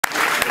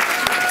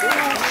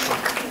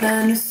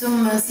Nous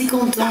sommes si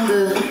contents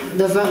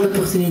d'avoir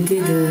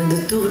l'opportunité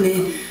de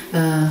tourner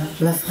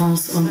la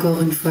France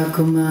encore une fois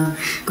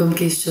comme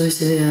quelque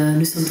chose. Et,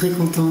 nous sommes très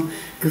contents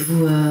que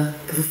vous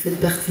faites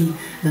partie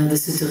de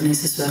ce tournée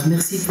ce soir.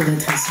 Merci pour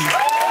être ici.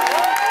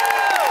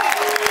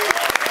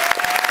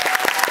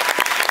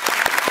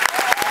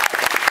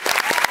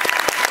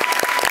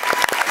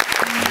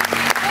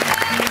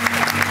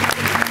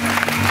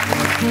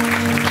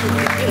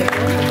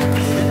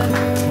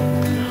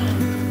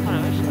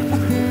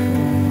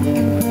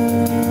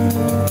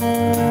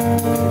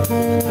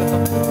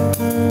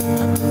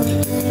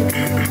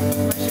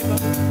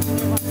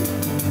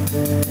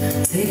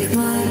 Take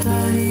my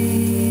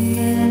body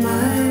and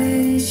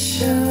my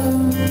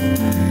shell.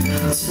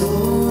 It's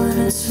swollen,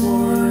 it's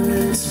worn,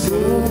 it's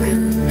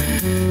broken.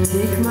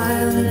 Take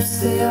my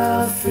lips, they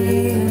are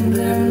free and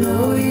they're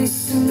no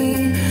use to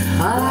me.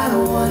 All I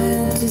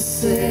wanted to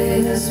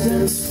say has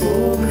been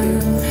spoken.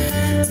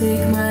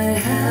 Take my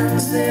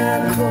hands, they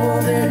are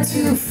cold, they're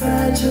too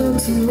fragile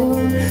to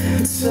hold.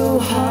 It's so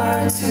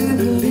hard to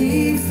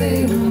believe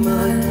they were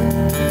mine.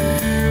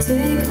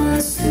 Take my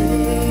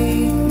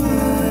sting,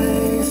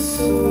 my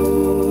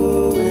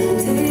soul,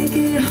 take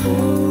it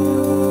home.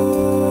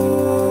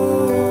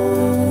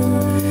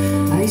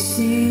 I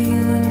see you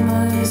and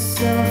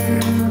myself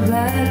in the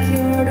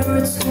backyard or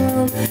it's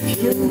well,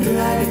 killing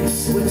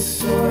dragons with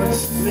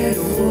swords made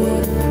of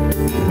wood.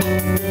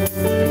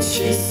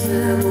 Chase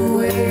them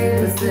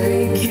away, but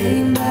they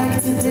came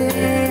back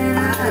today, and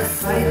I'd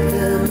fight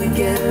them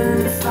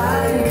again if I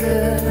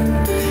could.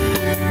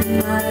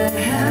 My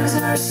hands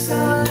are so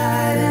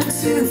light and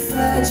too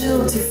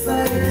fragile to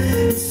fight.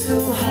 It's so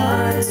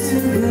hard to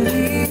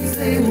believe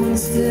they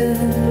once did.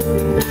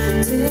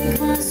 Take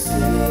my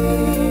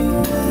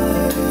sweet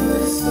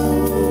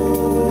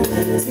soul,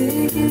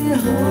 take it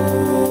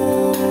home.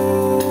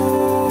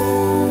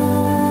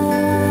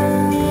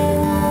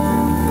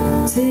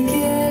 Take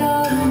it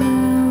all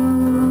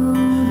now,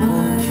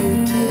 my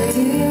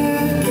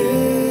dear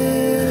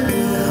girl.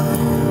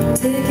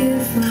 Take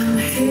it from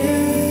here.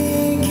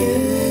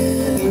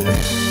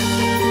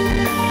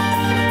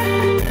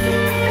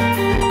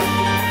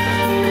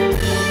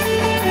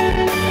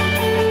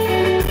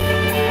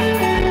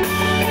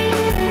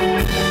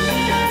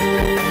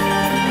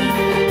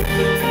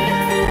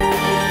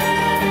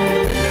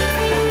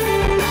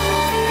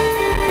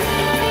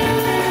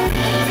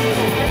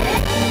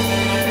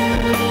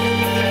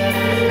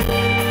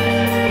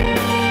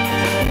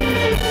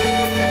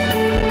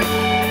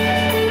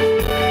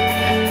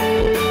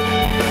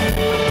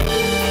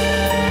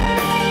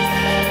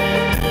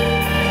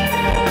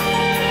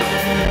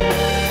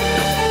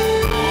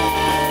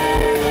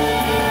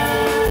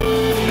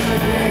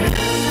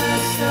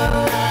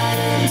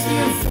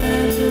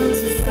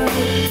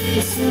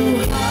 It's so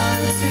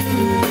hard to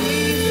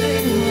believe they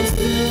must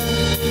have.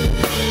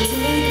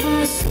 Take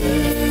my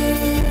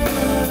sweet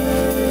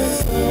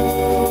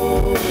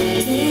soul,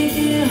 take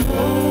it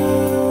home.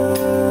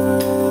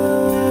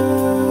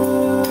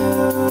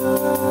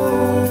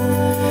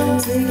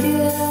 Take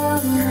it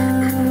all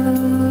now,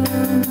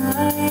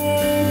 my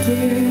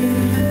dear.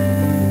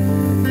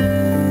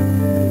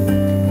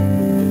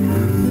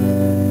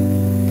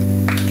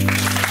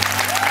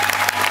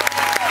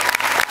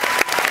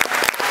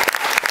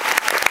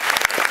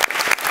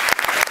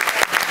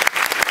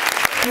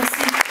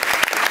 Merci.